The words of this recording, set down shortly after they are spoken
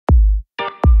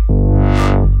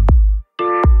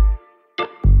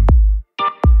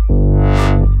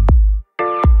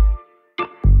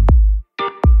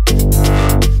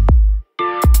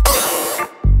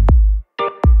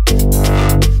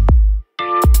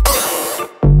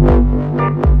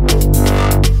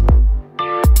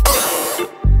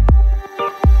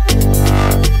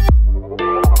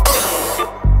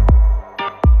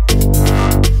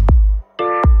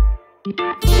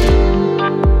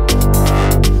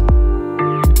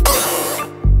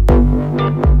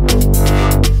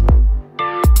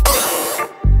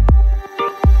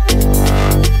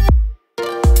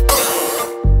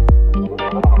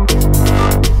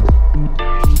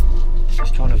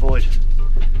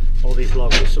these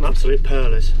logs. There's some absolute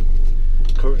pearlers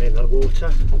currently in the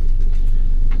water.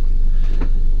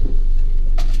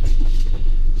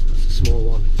 That's a small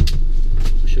one.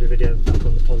 I should have videoed back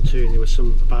on the pontoon. There was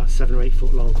some about 7 or 8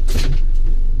 foot long,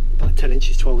 about 10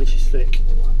 inches, 12 inches thick,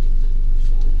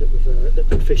 that have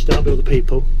been fished out by other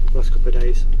people the last couple of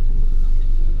days.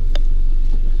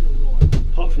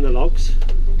 Apart from the logs,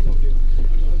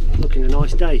 looking a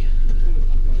nice day.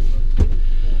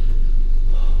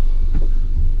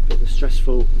 Bit of a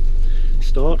stressful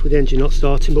start with the engine not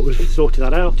starting, but we've sorted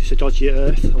that out. Just a dodgy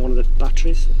earth on one of the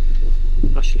batteries.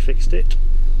 Ashley fixed it.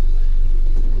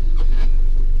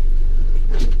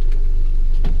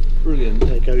 Brilliant.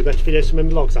 There you go. We better video some of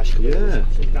the logs, Ashley. Yeah.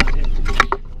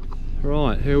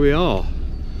 Right, here we are,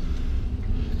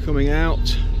 coming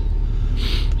out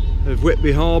of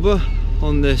Whitby Harbour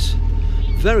on this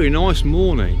very nice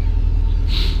morning.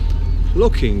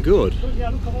 Looking good. Yeah,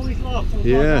 look at all these logs.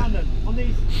 Yeah. On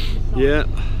these Yeah.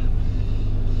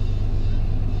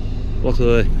 Lot of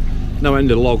the no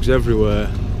end of logs everywhere.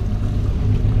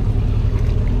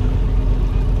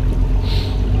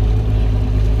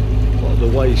 Lot of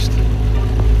the waste.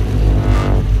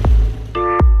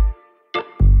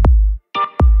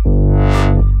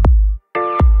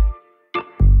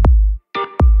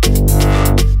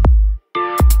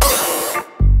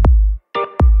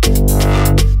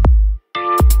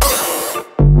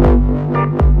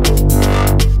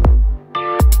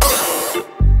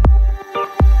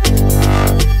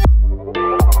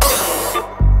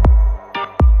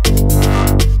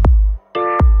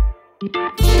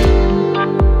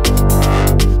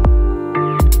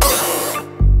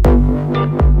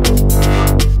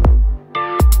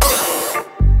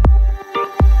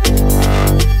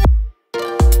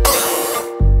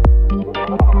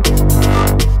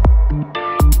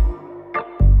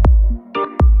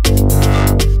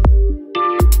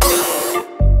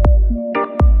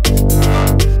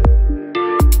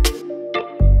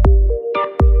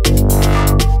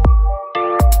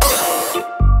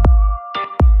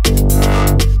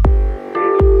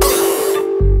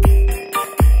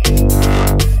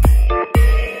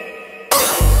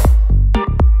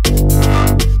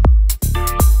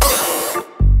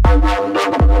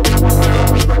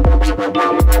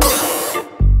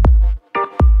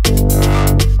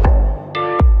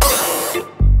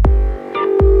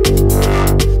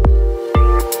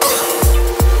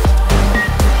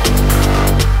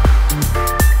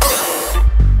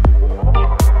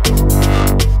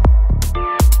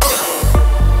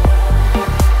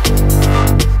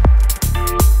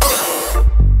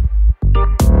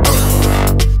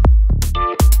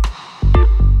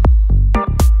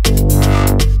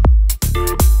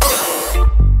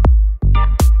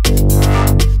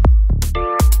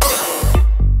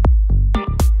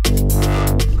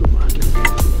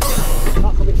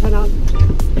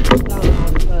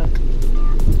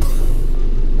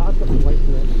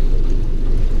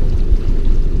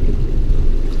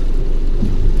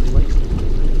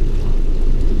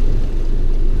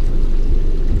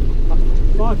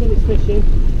 fishing.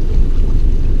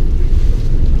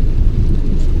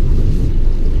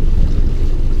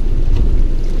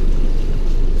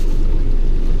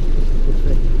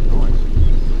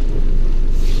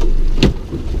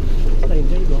 Staying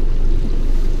deep, look.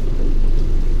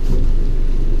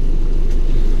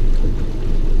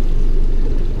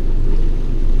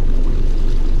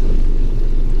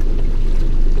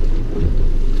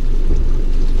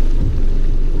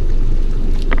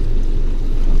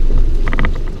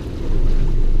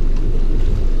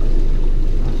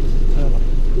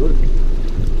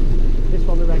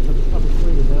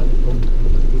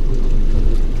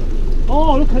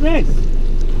 Oh, look at this!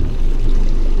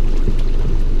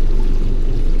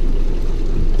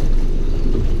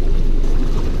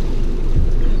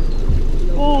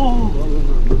 Oh!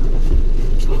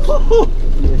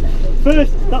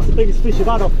 First, that's the biggest fish I've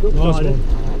had off Uptiding.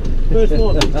 First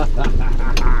one.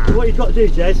 So what you've got to do,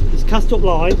 Jez, is cast up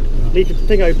line, leave the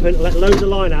thing open, let loads of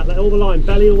line out, let all the line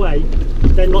belly away,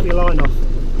 then knock your line off.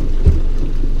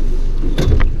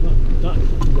 That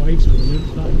waves for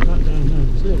that down there,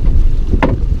 that's it.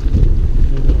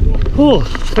 Oh,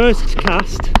 first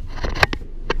cast.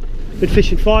 Been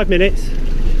fishing 5 minutes.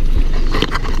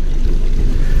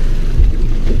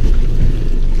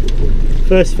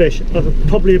 First fish of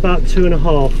probably about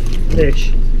 2.5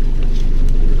 ish.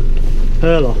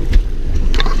 Hurler.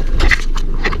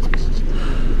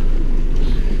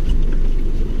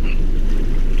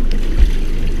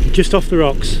 Just off the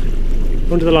rocks,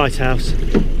 under the lighthouse.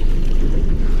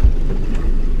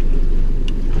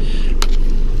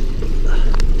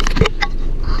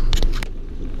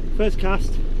 First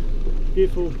cast,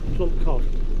 Beautiful plump cod.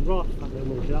 Right, that little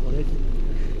monkey, that one is.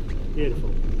 Beautiful.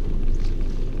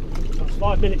 That's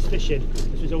 5 minutes fishing,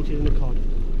 which resulted in the cod.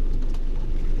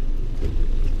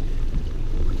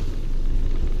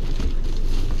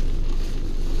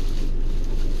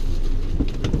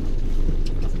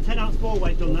 That's a 10-ounce ball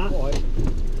weight done that.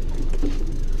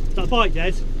 Is that a bite,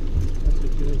 Des? That's a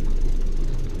good.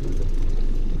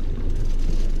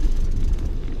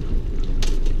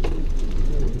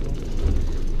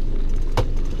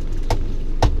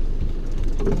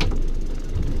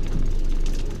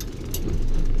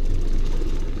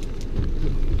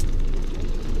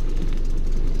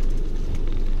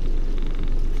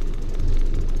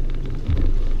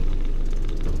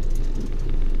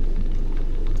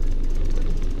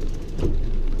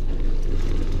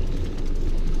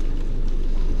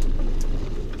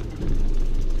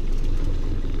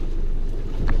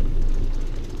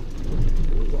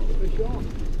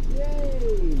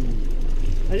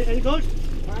 Any good?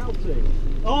 Pouting.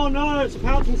 Oh no, it's a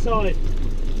pouting side.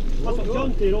 That's what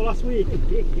John did all last week. Nice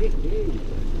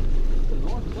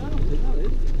pouting, that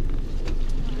is.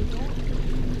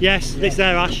 Yes, this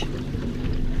there, Ash.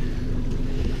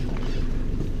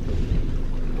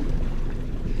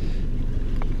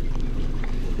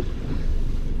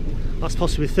 That's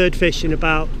possibly the third fish in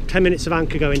about 10 minutes of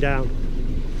anchor going down.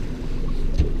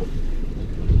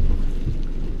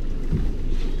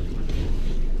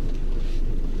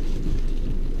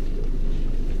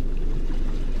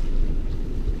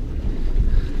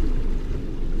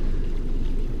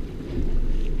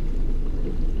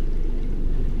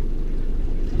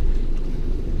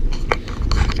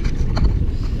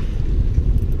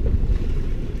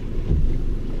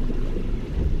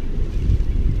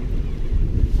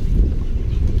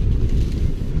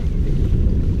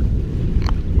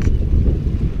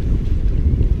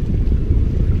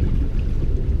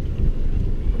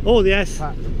 Oh yes.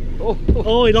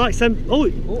 Oh, he likes them.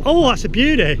 Oh, that's a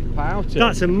beauty. Pouting.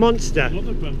 That's a monster. Love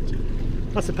a pouting.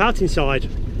 That's a pouting side.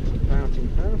 Pouting.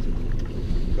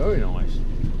 Very nice.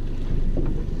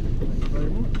 Thank you very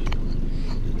much.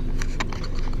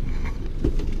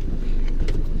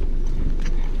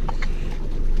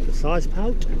 The size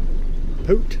pout.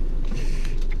 Poot.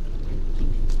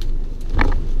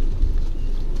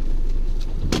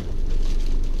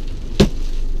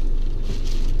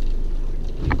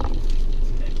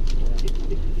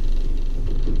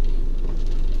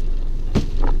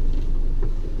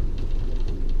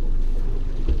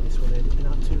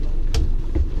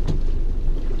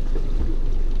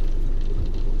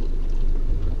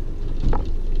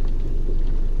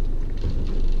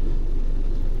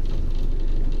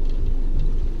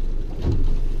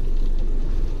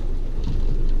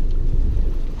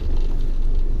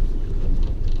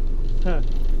 Good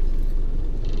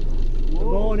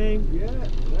morning. Yeah,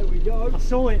 there we go. I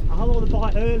saw it. I had all the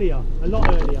bite earlier, a lot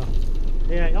earlier.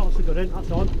 Yeah, that's a good one.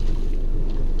 That's on.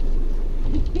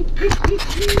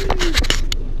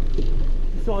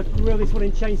 So I'd grill this one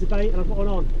and change the bait, and I've got one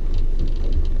on.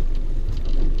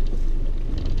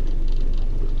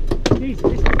 Jesus,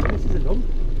 this is a lump.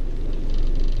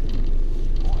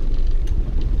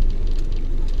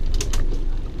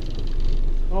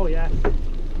 Oh yeah.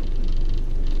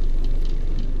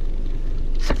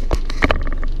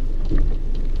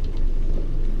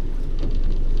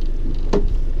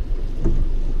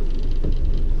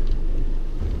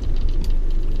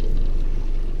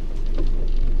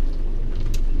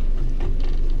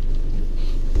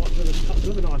 That's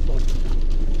another nice one.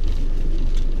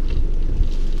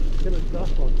 Similar to that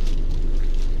one.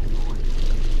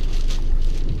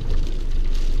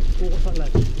 Oh, what's that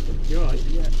leg? You alright?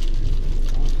 Yeah.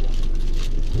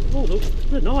 Oh, look,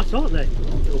 they're nice, aren't they?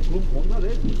 Little plump one, that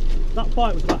is. That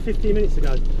bite was about 15 minutes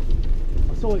ago.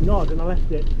 I saw it nod and I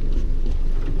left it.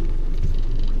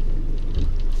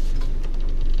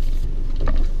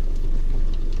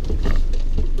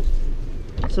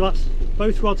 So that's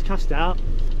both rods cast out,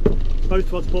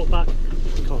 both rods brought back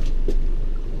cod.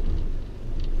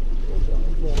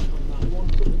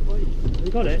 Have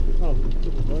you got it? Oh.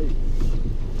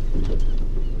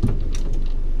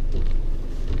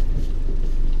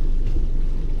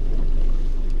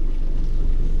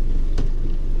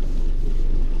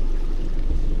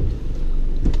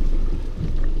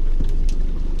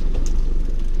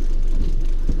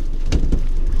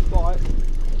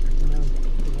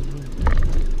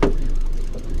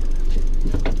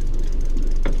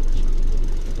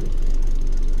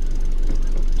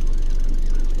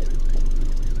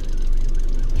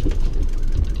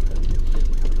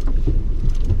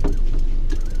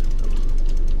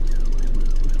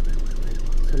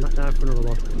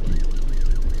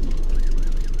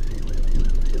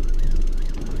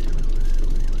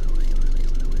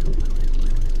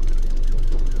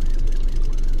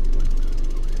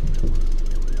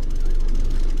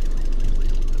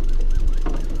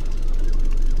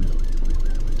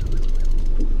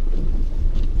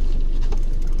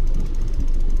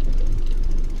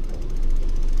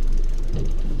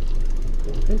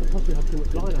 We have too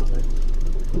much line out there.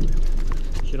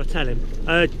 Should I tell him?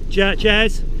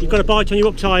 Jez, you've got a bite on your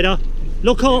uptider.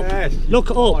 Look up. Yes, Look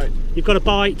up. bite. You've got a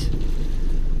bite.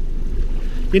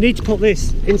 You need to put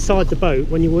this inside the boat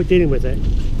when you're dealing with it.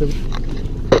 This is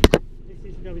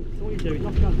going. So what you do?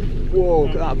 Knock that. Whoa,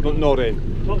 look at that knot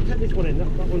in. Well, take this one in. That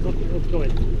one's not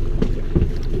going.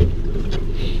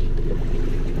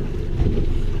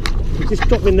 You just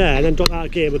drop in there and then drop out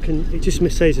of gear. It just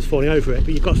says it's falling over it,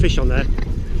 but you've got a fish on there.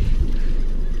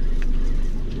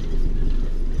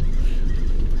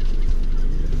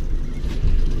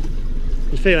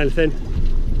 You feel anything?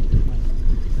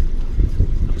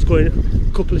 That was going a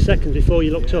couple of seconds before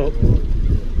you looked up.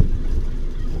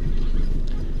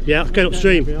 Yeah, it's going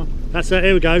upstream. That's it.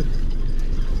 Here we go.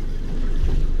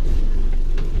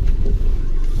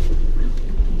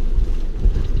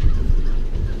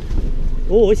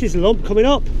 Oh, this is a lump coming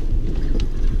up.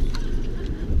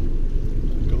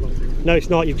 No, it's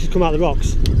not. You've just come out of the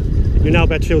rocks. You're now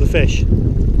better to feel the fish.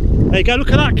 There you go.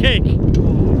 Look at that kick.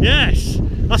 Yes.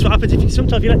 That's what happens if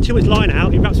sometimes you let too much line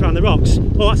out, it wraps around the rocks.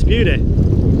 Oh, that's a beauty.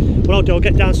 What I'll do, I'll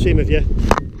get downstream of you. Do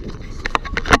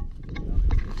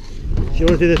you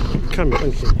want to do the camera?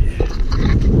 Thank you.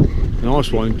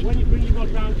 Nice one. When you bring your rod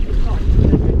round to the side,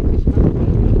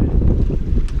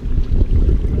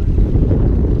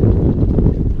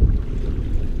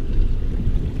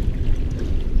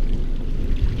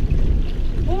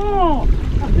 oh,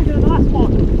 that's bigger than the last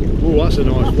one. Oh, that's a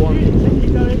nice one.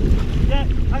 Keep going. Yeah,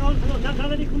 hang on. Now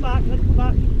let it come back.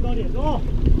 Got it. Oh,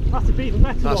 that's a even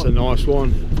better one. That's a nice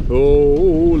one.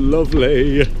 Oh,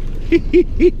 lovely.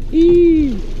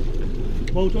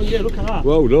 Well done, yeah, look at that.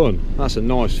 Well done. That's a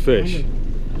nice fish.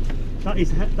 That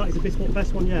is the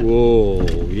best one yet. Whoa,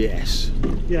 yes.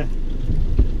 Yeah.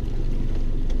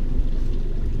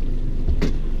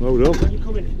 Well done. When you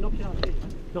come in, knock it out.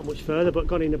 Not much further, but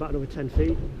gone in about another 10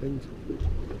 feet and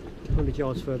 100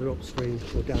 yards further upstream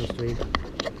or downstream,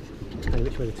 depending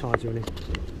which way the tide's running.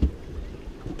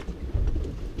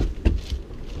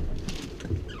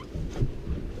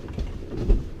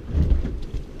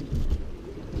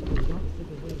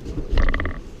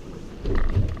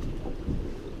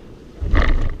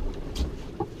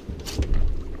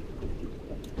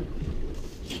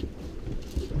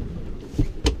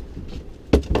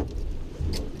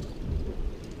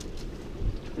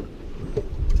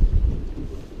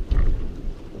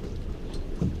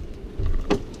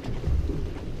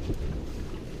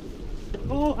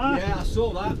 Oh, Yeah, I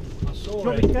saw that. I saw do you want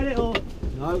me it. to get it or?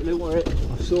 No, don't worry.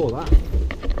 I saw that.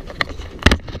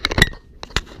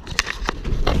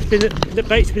 The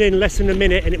bait's been in less than a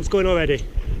minute and it was going already.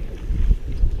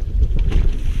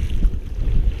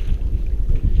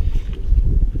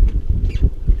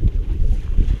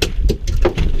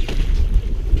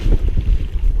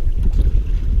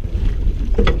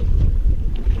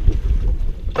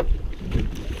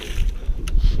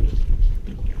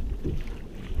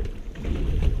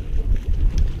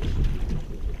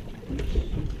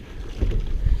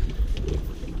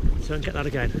 So get that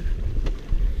again.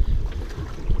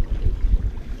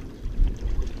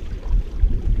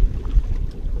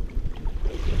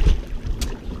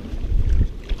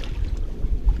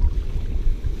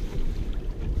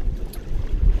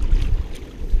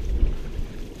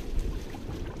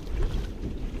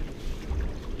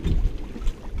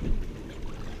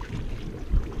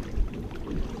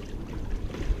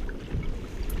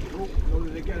 Oh,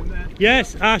 loaded again there.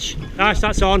 Yes, Ash,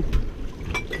 that's on.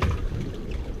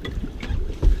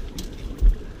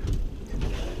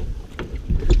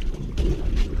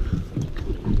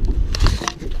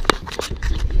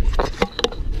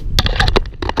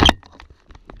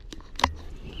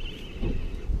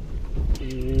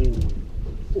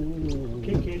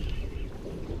 Kicking.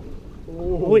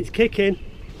 Oh, it's kicking.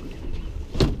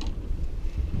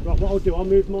 Right, what I'll do, I'll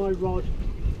move my rod.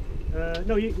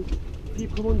 No, you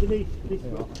come underneath this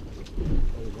rock.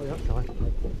 Oh, that's tight.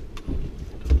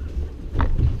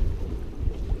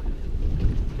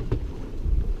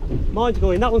 Mine's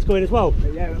going, that one's going as well.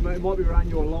 Yeah, it might be around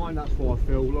your line, that's what I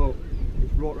feel. Look,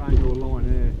 it's right around your line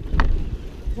here.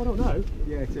 I don't know.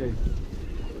 Yeah, it is.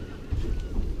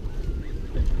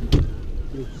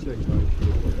 You'll see, though.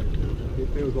 It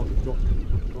feels like it's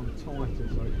gone tighter,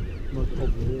 so it's most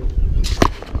probably here.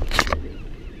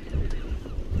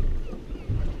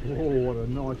 Oh, what a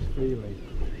nice feeling.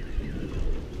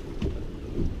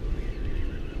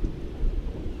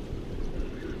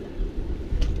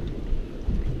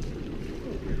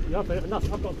 Yeah, and that's,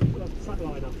 I've got a sack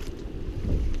liner.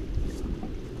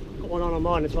 Got one on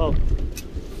mine as well.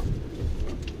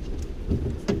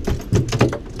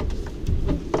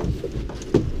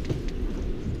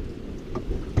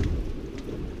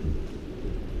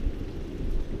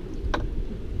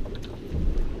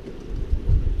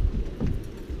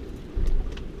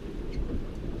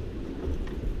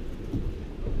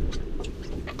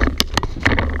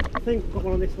 think I've got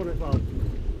one on this one as well.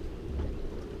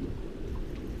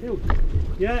 Ew.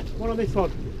 Yeah, one on this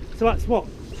one. So that's what?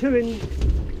 Two in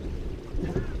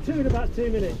about 2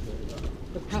 minutes.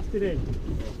 I've cast it in.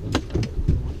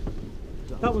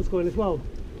 That one's going as well.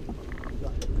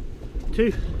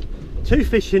 Two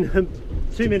fish in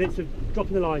 2 minutes of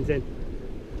dropping the lines in.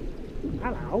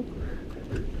 Hello.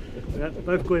 Yeah,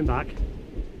 both going back.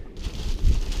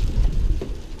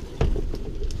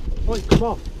 Oh, it's come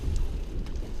off.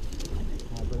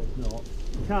 Oh, but it's not.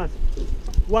 It has.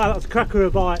 Wow, that was a cracker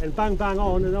of a bite and bang bang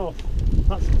on and off.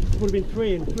 That would have been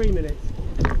 3 in 3 minutes.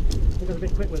 I think I was a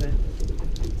bit quick with it.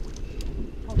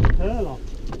 That was a pearl off.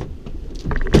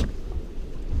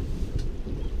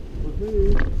 Good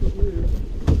move, good move.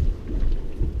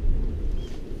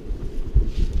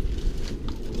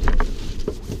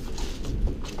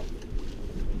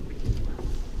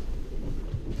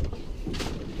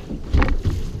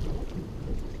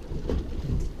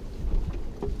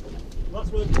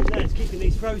 That's working from there, it's keeping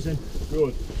these frozen.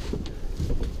 Good.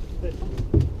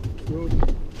 Good.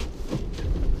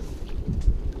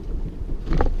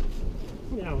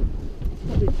 Now,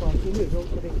 it's a big fight, you move,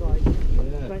 it's a big fight.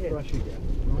 Yeah, Right here. fresh again.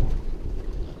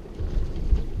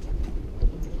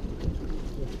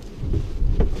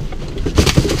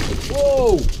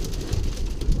 Whoa!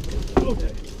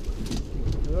 Okay.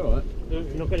 Alright.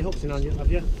 You're not getting hooks in on you,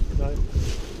 have you? No.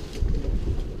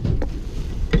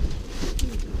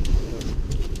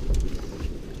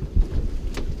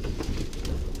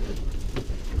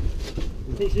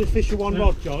 I think you just fish with one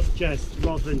rod, Jez,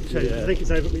 rather than two. Yeah. I think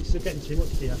it's over, it's getting too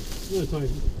much here. No, it's only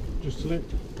just slip.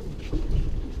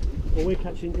 Well,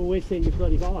 we're seeing your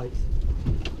bloody bites.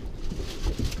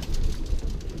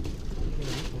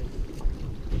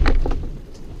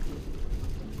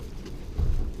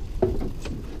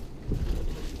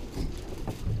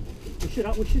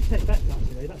 We should take bets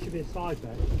actually, that should be a side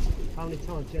bet. How many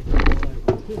times Jez has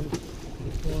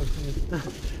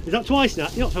Is that twice now?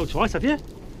 You're not told twice, have you?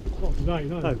 Not today,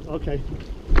 no. Oh, okay.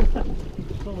 Start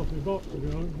off the box, to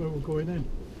be honest, where we're going in.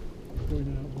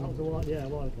 Going out. That was a while, yeah, a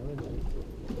while ago, isn't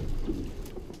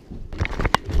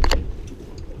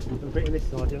it? A bit on this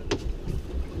side, yeah.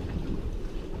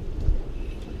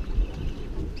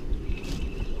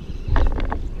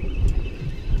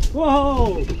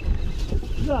 Whoa!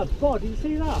 That bod, did you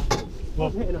see that?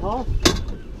 What? Hit and a half.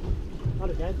 Not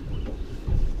again.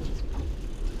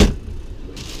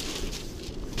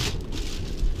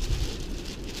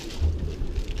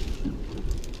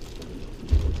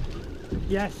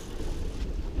 Yes.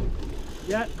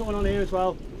 Yeah, got one on here as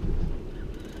well.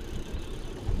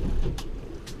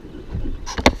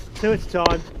 2 at a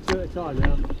time. 2 at a time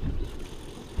now.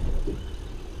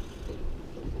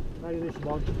 Maybe this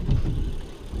one.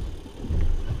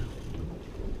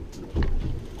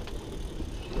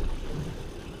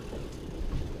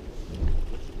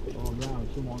 Oh, round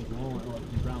someone's line, like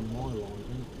round my line,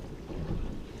 isn't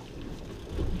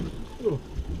it? Ooh.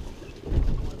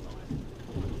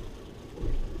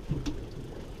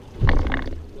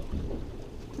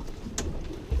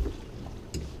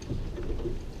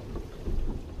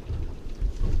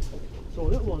 So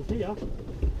little ones here.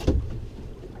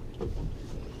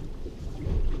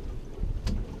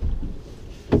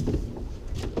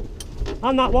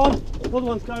 And that one. Other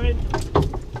one's going.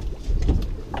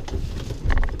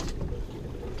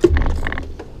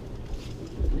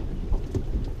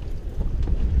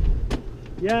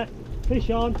 Yeah, fish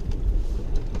on.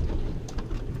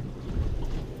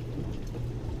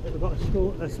 We've got a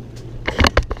school,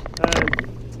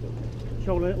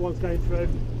 shoulder little one's going through.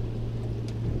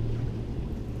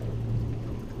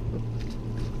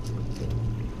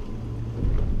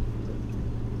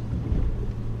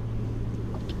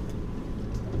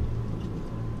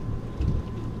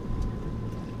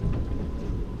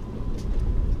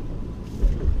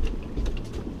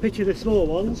 Picture the small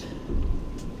ones.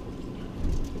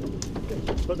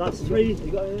 But that's three.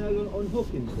 You got any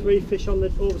unhooking? 3 fish on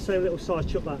all the same little size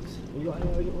chupbacks. You got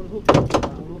any unhooking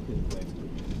thing?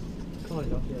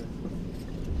 Kind of, yeah.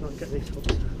 Can't get these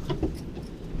hooks.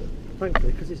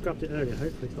 Thankfully, because he's grabbed it earlier,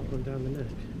 hopefully it's not gone down the neck.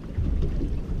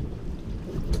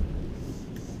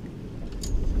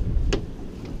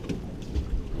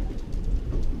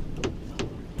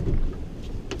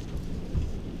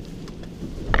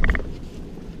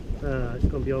 It's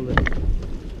gone beyond it.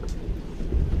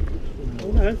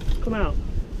 Oh no, come out.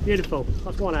 Beautiful.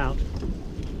 That's one out.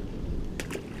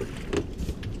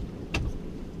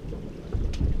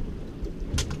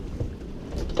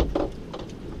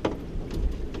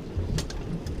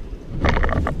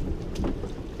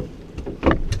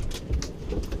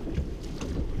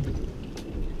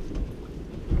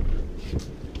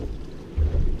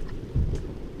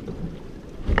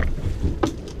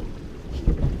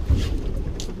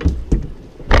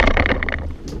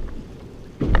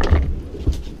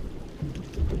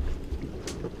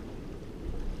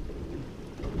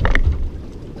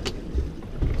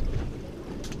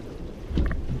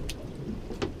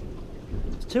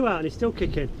 2 out and he's still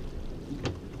kicking.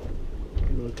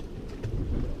 Good.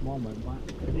 Mine went back.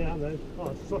 Yeah, I know.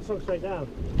 Oh, it's so straight down.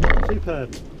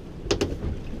 Superb.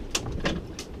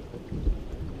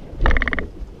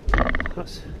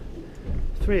 That's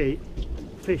 3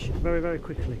 fish very, very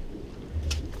quickly.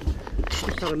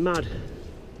 Just had a mad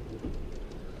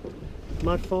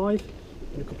 5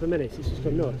 in a couple of minutes. It's just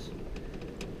gone nuts.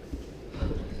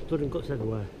 Blood and guts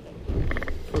everywhere.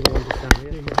 Another one just down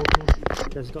here.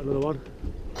 There's got another one.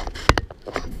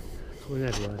 Coming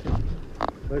everywhere.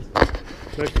 Most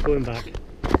are going back.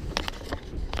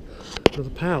 Another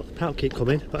pout. Pout keep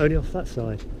coming, but only off that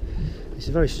side. This is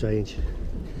very strange.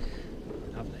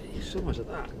 So much of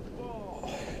that.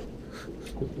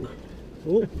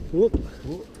 Whoop, whoop.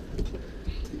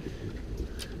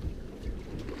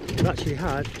 We've actually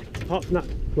had, apart from that,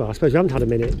 well, I suppose we haven't had a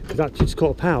minute because that just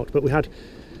caught a pout, but we had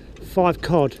 5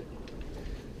 cod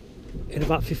in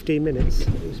about 15 minutes.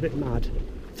 It was a bit mad.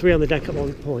 3 on the deck at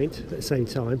one point at the same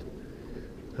time,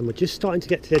 and we're just starting to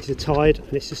get to the edge of the tide,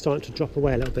 and it's just starting to drop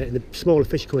away a little bit, and the smaller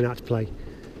fish are coming out to play.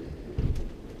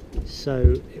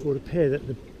 So it would appear that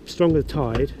the stronger the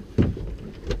tide,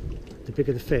 the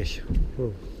bigger the fish.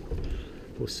 We'll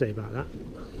see about that.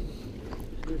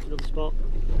 Moved to another spot.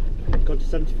 Gone to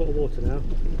 70 foot of water now.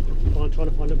 Trying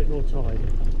to find a bit more tide.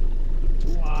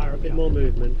 A bit more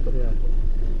movement. Yeah.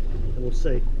 And we'll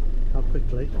see how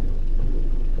quickly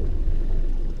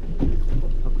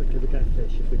we get a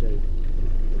fish if we do.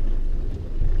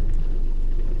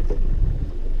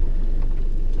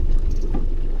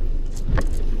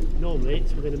 Normally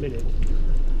it's within a minute.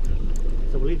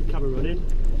 So we'll leave the camera running.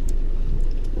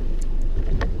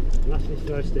 And that's his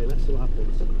first in, let's see what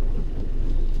happens.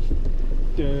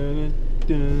 You're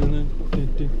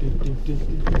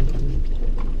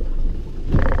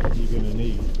going to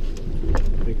need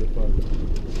a bigger boat.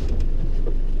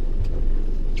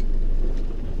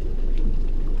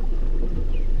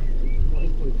 Oh,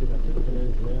 he's pulling through that too.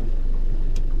 Yeah.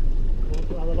 Well,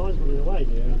 look how the line's running away.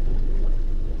 Yeah.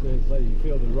 So you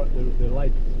feel the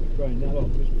light going down. Look,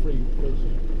 there's 3 fish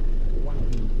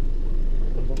whacking.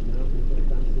 Come up now, we've got it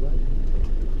bounced away.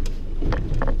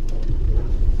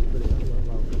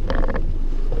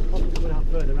 Probably coming out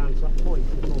further around to that point,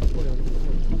 so it's more fully on the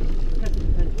point. I guess it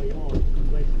depends where you are,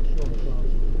 place for sure as well.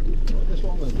 That's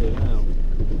what I'm going to do now.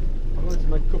 I'm going to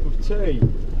make a cup of tea.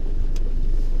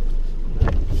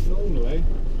 Normally,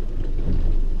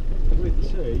 with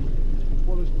tea,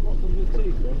 what comes with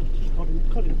tea, bro? Cod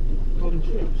and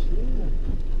chips, yeah.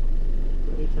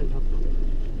 We tend to have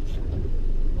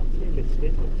not tea and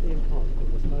biscuit, but tea and cod,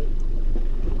 I suppose.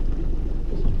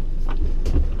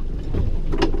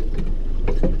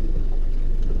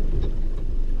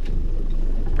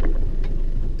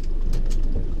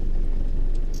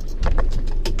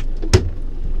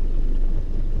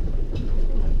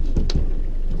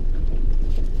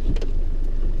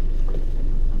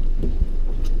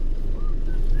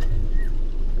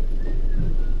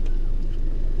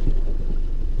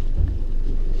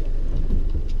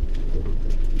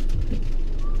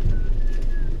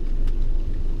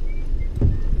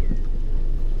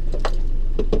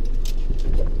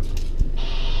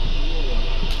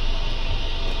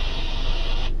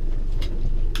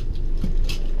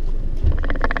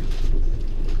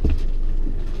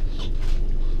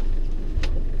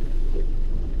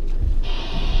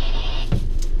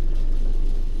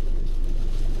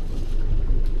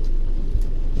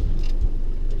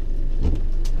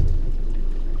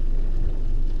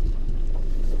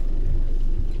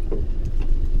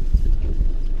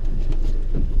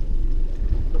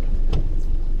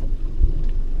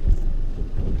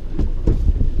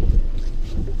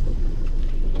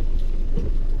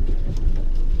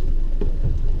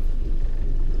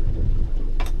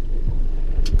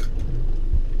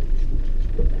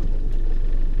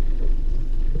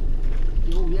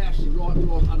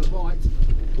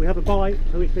 We have a bite,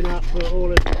 and we've been out for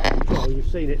all of, well, you've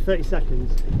seen it, 30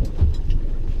 seconds.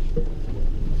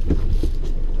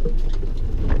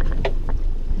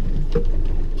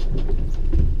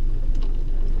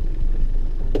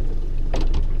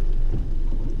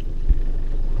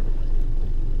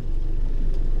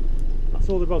 That's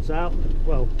all the rods out,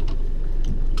 well,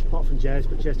 apart from Jez,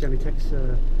 but Jez generally takes a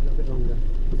little bit longer.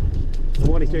 And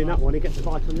while he's doing that one, he gets a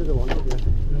bite on the other one, doesn't he?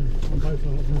 Yeah, on both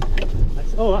sides.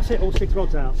 Oh, that's it, all 6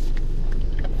 rods out.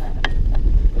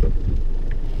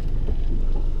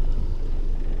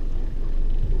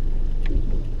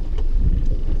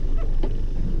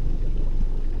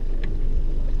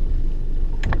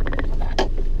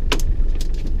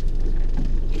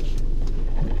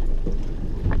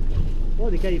 Well,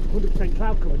 they gave 100%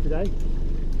 cloud cover today.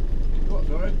 What,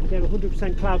 sorry? They gave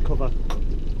 100% cloud cover.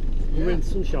 We're in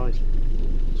sunshine.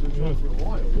 Sunshine for a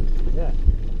while. Yeah.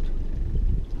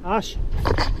 Ash,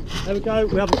 there we go,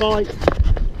 we have a bite.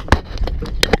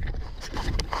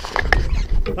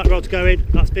 That rod's going,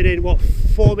 that's been in what,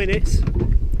 4 minutes?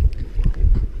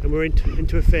 And we're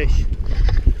into a fish.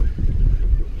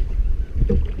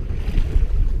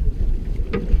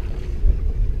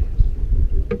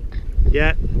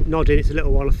 Yeah, nodding, it's a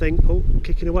little one I think. Oh,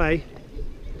 kicking away.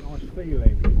 Nice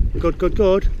feeling. Good, good,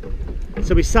 good.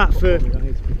 So we sat for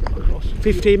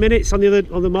 15 minutes on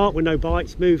the mark with no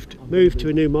bites, moved to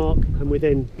a new mark, and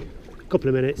within a couple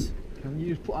of minutes. Can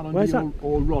you just put that on Where's your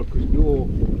old rod, because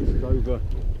this is over.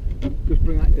 Just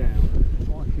bring that down. If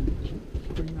I can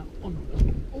bring that on.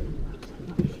 Oh,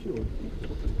 that should.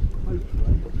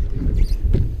 Hopefully.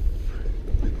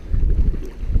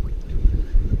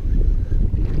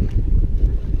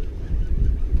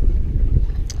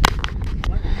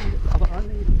 I don't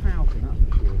need a pouting, that's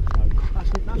for sure.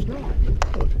 So that's right.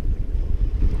 Good.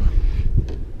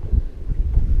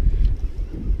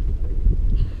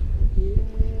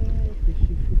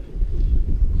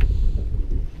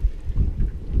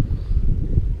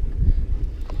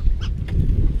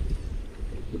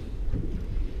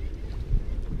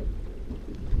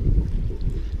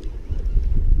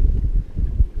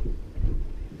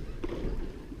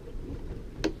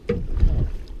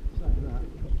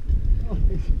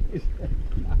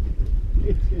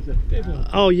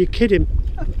 Oh, you're kidding.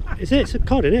 Is it? It's a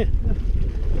cod, isn't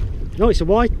it? No, it's a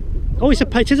white. Oh, it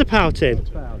is a pouting.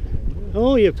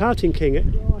 Oh, you're a pouting king.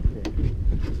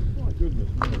 My goodness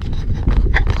me.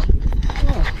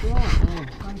 Oh, right. Oh,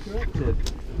 I'm corrected.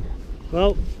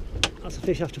 Well, that's a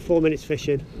fish after 4 minutes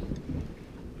fishing.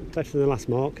 Better than the last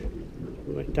mark.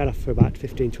 We went dead off for about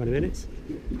 15-20 minutes.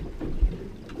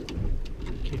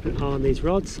 Keep an eye on these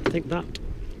rods. I think that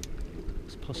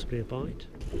was possibly a bite.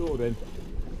 Jordan.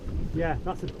 Yeah,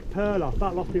 that's a pearl off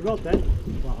that lofty rod then.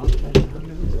 Well, that's it.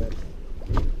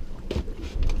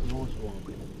 Nice one.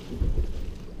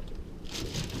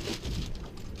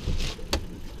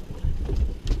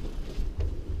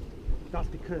 That's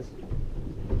because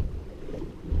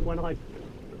when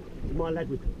my lead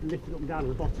was lifted up and down on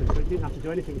the bottom, so it didn't have to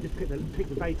do anything, it just picked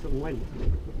the bait up and went.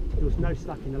 There was no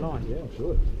slack in the line. Yeah,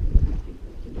 sure.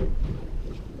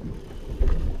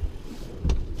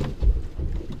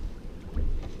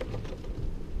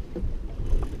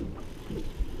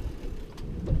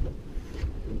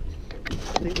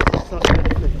 I think this is such a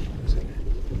better fish. It's a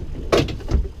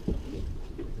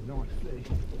nice fish.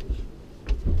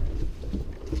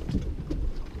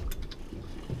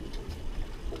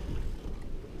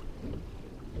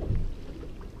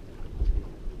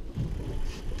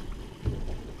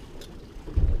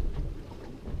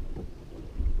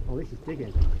 Oh, this is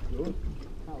digging. Good.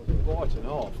 That was a bite and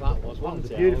half, that was,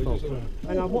 wasn't it? Beautiful.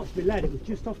 And I watched the lead, it was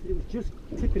just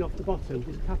tipping off the bottom,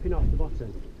 just tapping off the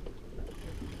bottom.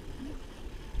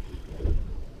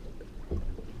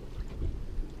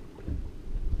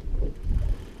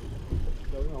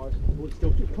 Very nice. Oh, it's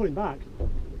still pulling back.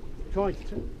 Trying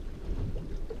to.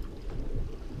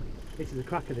 This is a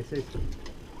cracker, this is.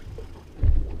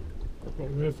 That's what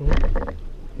we're here for.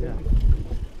 Yeah.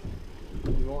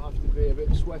 You might have to be a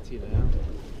bit sweaty now.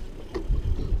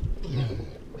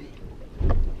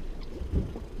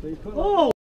 So you put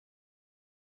Oh!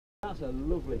 that's a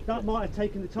lovely That fish. might have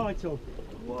taken the title.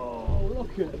 Whoa,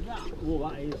 look at that. Oh,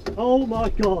 that is. Oh my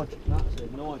god. That's a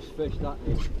nice fish, that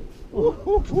is.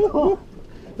 Oh,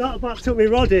 that about took me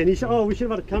rod in. He said, oh, we should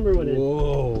have had a camera running.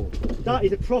 Whoa. That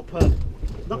is a proper,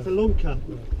 that's a lunker.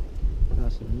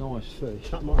 That's a nice fish.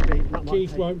 That might be, that might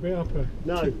Keith take, won't be happy.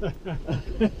 no.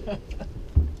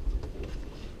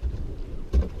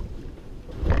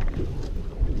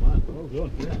 Well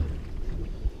done, yeah.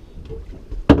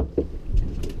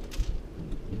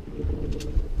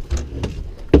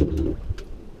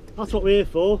 That's what we're here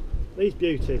for, these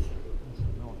beauties. That's a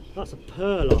nice That's a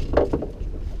pearler.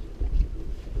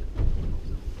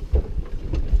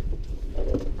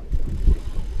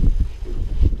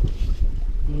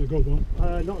 Another good one.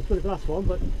 Not as good as the last one,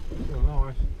 but Still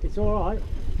nice. it's alright.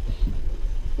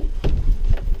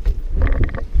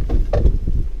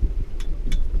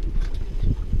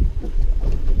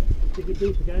 Dig it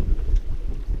deep again.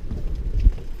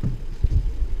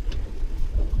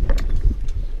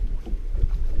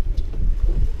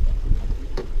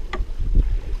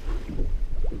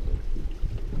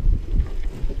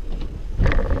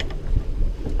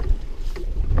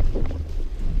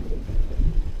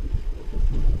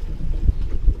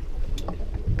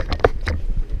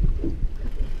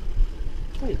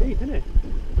 Pretty deep, isn't it?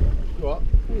 What?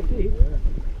 Pretty deep. Yeah.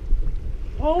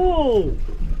 Oh!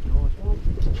 Nice one.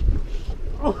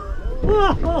 Oh!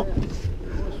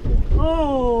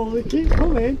 Oh, they keep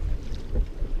coming.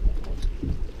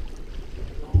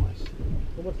 Nice.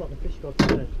 Almost like the fish god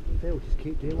said, Phil, just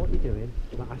keep doing what you're doing,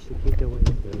 but actually keep doing what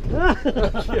you're doing.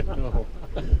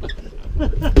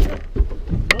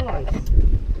 Nice.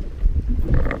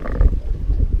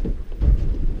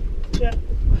 Yeah.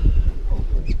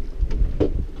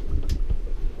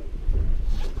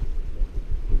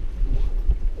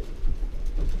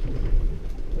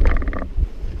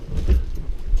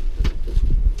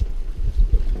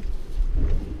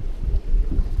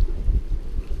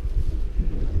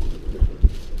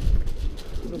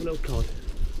 Another little cod.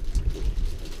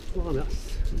 Blimey,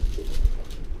 that's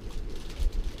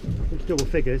it's double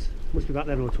figures. Must be about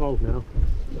 11 or 12 now.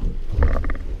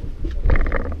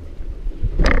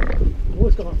 Oh,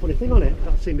 it's got that funny thing on it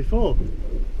that I've seen before.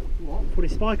 What? Funny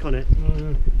spike on it. Oh,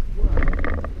 yeah.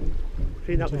 I've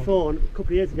seen that before a couple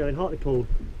of years ago in Hartlepool.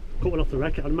 Caught one off the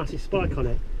wreck, it had a massive spike on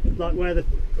it. Like where the,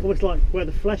 almost like where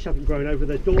the flesh hadn't grown over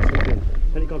the dorsal fin,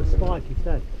 and it got a spike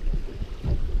instead.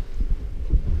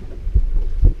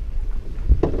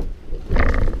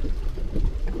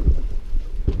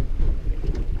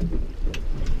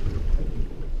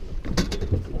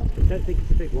 I don't think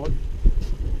it's a big one.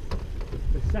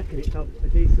 The second it's up a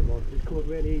decent one. It's come up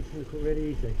really easy. It's come up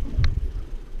really easy.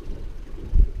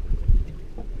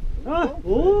 Ah!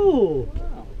 Oh!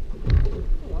 Wow.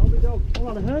 Hello, the dog. Oh,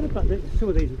 I'd heard about this. Some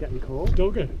of these were getting caught.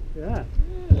 Dogger. Yeah.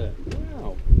 Yeah.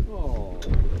 Wow. Oh.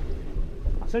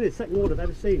 It's only the second one I've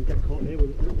ever seen get caught here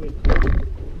with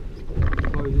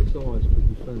Close its eyes for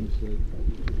defence. It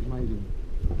made him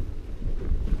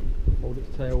hold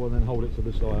its tail and then hold it to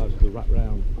the side. Actually wrap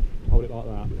round. Hold it like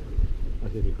that.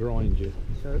 As if it grind you.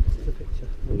 So, it's a picture.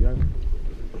 There you go.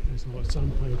 It's like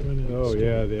sandpaper, isn't it? Oh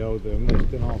yeah, the old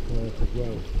nesting half earth as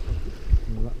well.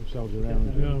 And wrap themselves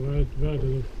around. Yeah, I've heard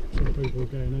of some people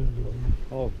getting out of it.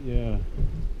 Oh yeah.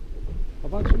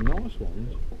 I've had some nice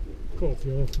ones. Caught a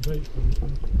few off the beach.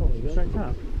 Oh, straight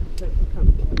out. Straight from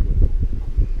camp.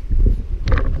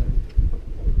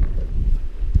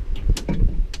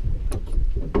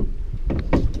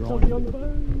 Doggy on the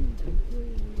bone.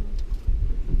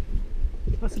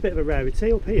 That's a bit of a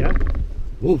rarity up here.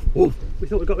 Woof woof. We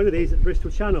thought we got rid of these at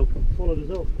Bristol Channel. Followed us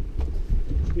up.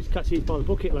 We used to catch these by the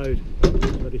bucket load.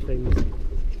 Bloody things.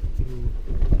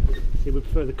 See, we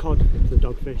prefer the cod to the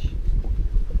dogfish.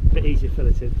 A bit easier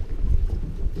filleted.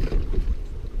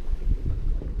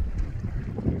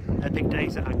 A big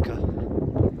Daze at anchor.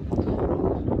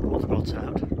 Water rod's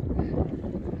out.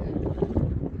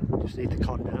 Just need the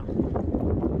cod now.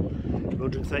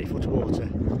 130 foot of water.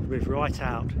 Move right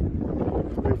out.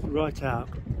 Move right out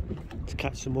to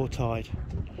catch some more tide.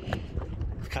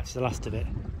 We've catch the last of it.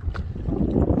 So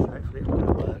hopefully it's going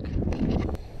to work.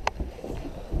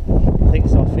 I think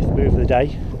it's our fifth move of the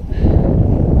day.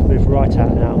 Move right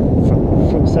out now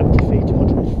from 70 feet to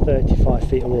 135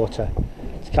 feet of water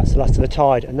to catch the last of the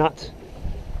tide, and that,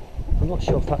 I'm not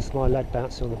sure if that's my lead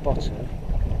bouncing on the bottom.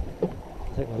 I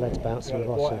think my lead's bouncing on the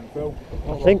bottom.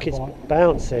 I think it's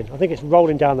bouncing. I think it's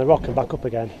rolling down the rock and back up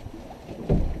again.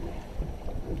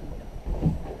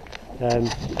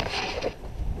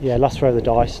 Yeah, last throw of the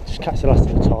dice, just catch the last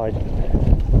of the tide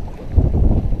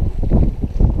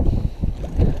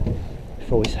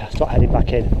before we start heading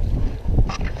back in.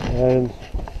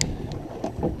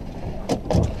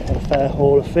 Got a fair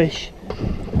haul of fish.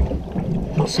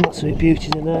 Got some absolute beauties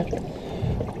in there.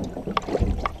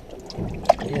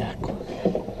 Yeah,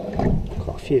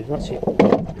 quite a few. That's a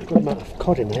good amount of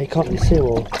cod in there. You can't really see them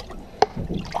all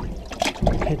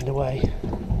hidden away.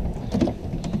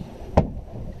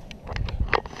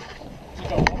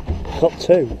 Got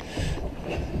two.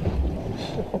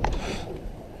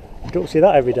 You don't see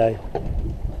that every day.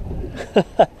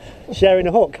 Sharing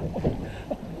a hook.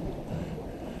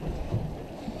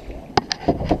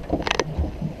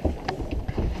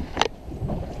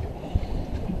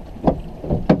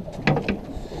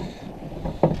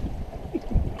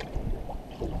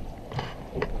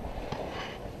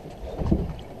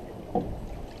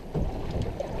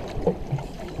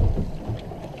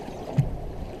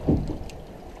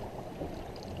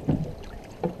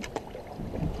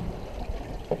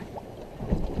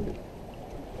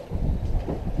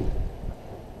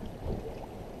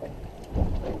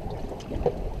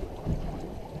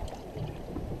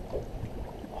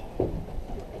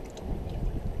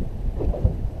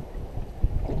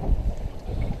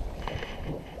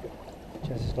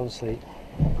 Jess has gone to sleep.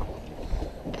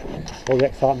 All the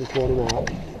excitement's worn him out.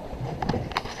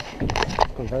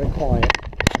 It's gone very quiet.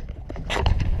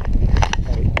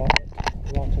 Very quiet.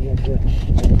 Right on the edge of the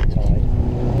tide.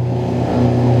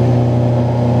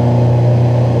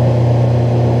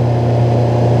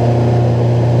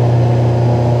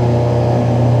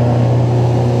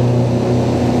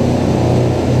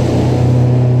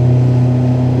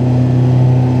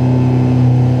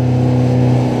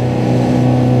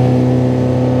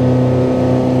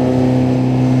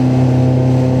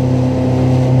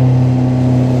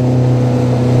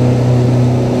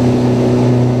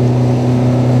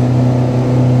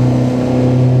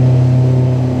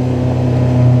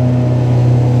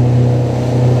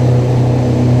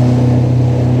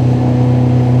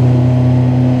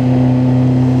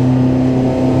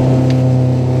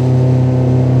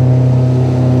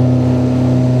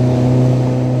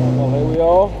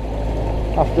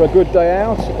 after a good day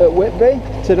out at Whitby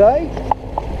today.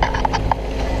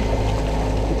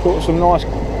 We caught some nice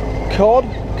cod,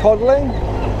 codling.